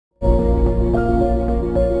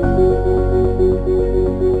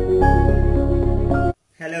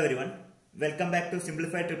Welcome back to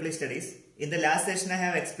Simplified Triple Studies. In the last session I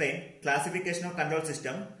have explained classification of control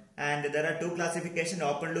system, and there are two classifications,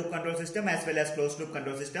 open loop control system as well as closed loop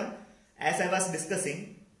control system. As I was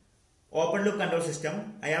discussing open loop control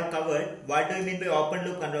system, I have covered what do you mean by open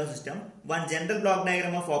loop control system, one general block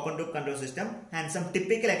diagram of open loop control system and some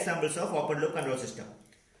typical examples of open loop control system.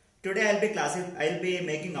 Today I will be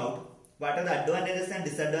making out what are the advantages and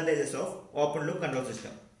disadvantages of open loop control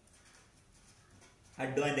system.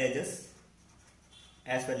 Advantages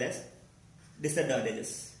as well as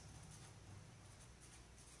disadvantages.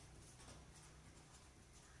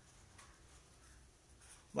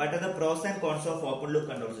 What are the pros and cons of open loop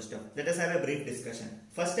control system? Let us have a brief discussion.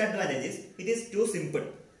 First advantage is it is too simple.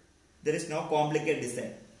 There is no complicated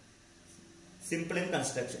design. Simple in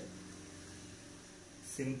construction.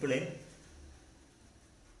 Simple in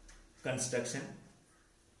construction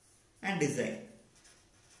and design.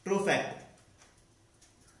 True fact.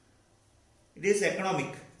 It is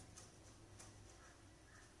economic,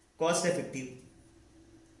 cost effective,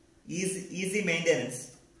 easy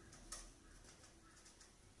maintenance,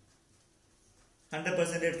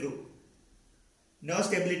 100% true. No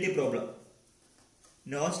stability problem,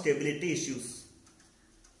 no stability issues.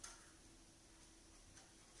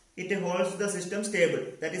 It holds the system stable,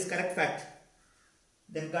 that is correct fact.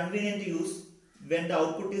 Then convenient to use when the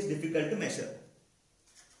output is difficult to measure.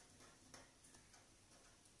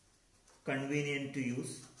 Convenient to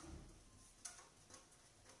use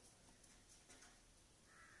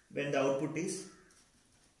when the output is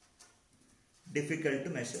difficult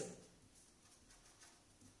to measure.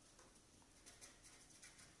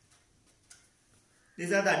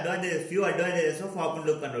 These are the advantages, few advantages of open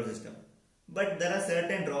loop control system. But there are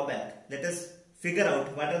certain drawbacks. Let us figure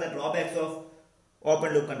out what are the drawbacks of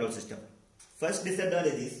open loop control system. First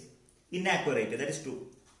disadvantage is inaccurate. That is true.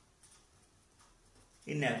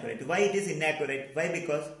 Inaccurate. Why it is inaccurate? Why?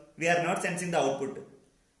 Because we are not sensing the output.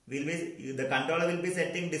 The controller will be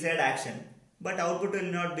setting desired action, but output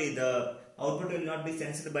will not be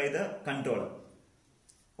sensed by the controller.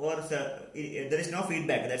 Or there is no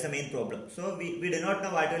feedback. That's the main problem. So we do not know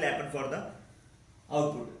what will happen for the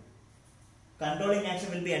output. Controlling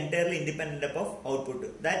action will be entirely independent of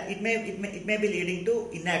output. That it may be leading to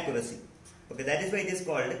inaccuracy. Okay, that is why it is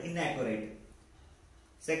called inaccurate.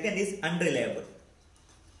 Second is unreliable.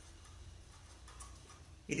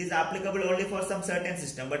 It is applicable only for some certain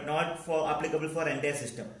system, but not applicable for entire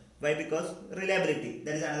system. Why? Because reliability,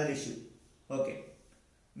 that is another issue. Okay,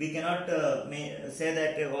 we cannot say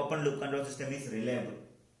that open loop control system is reliable.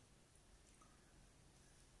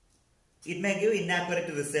 It may give inaccurate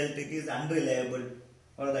result. It is unreliable.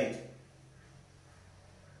 All right.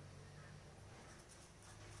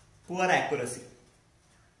 Poor accuracy.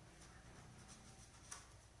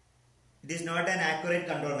 It is not an accurate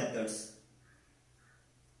control methods.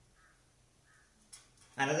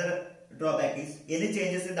 Another drawback is any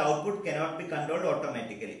changes in the output cannot be controlled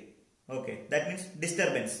automatically. Okay, that means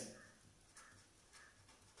disturbance.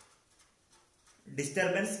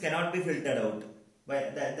 Disturbance cannot be filtered out.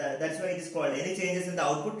 That's why it is called any changes in the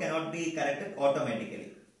output cannot be corrected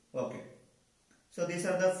automatically. Okay. So these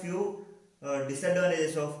are the few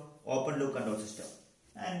disadvantages of open loop control system.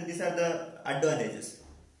 And these are the advantages.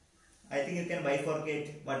 I think you can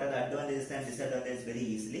bifurcate what are the advantages and disadvantages very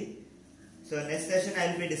easily. So next session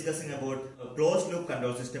I will be discussing about a closed loop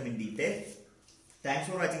control system in detail. Thanks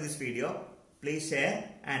for watching this video. Please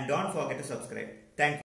share and don't forget to subscribe. Thank you.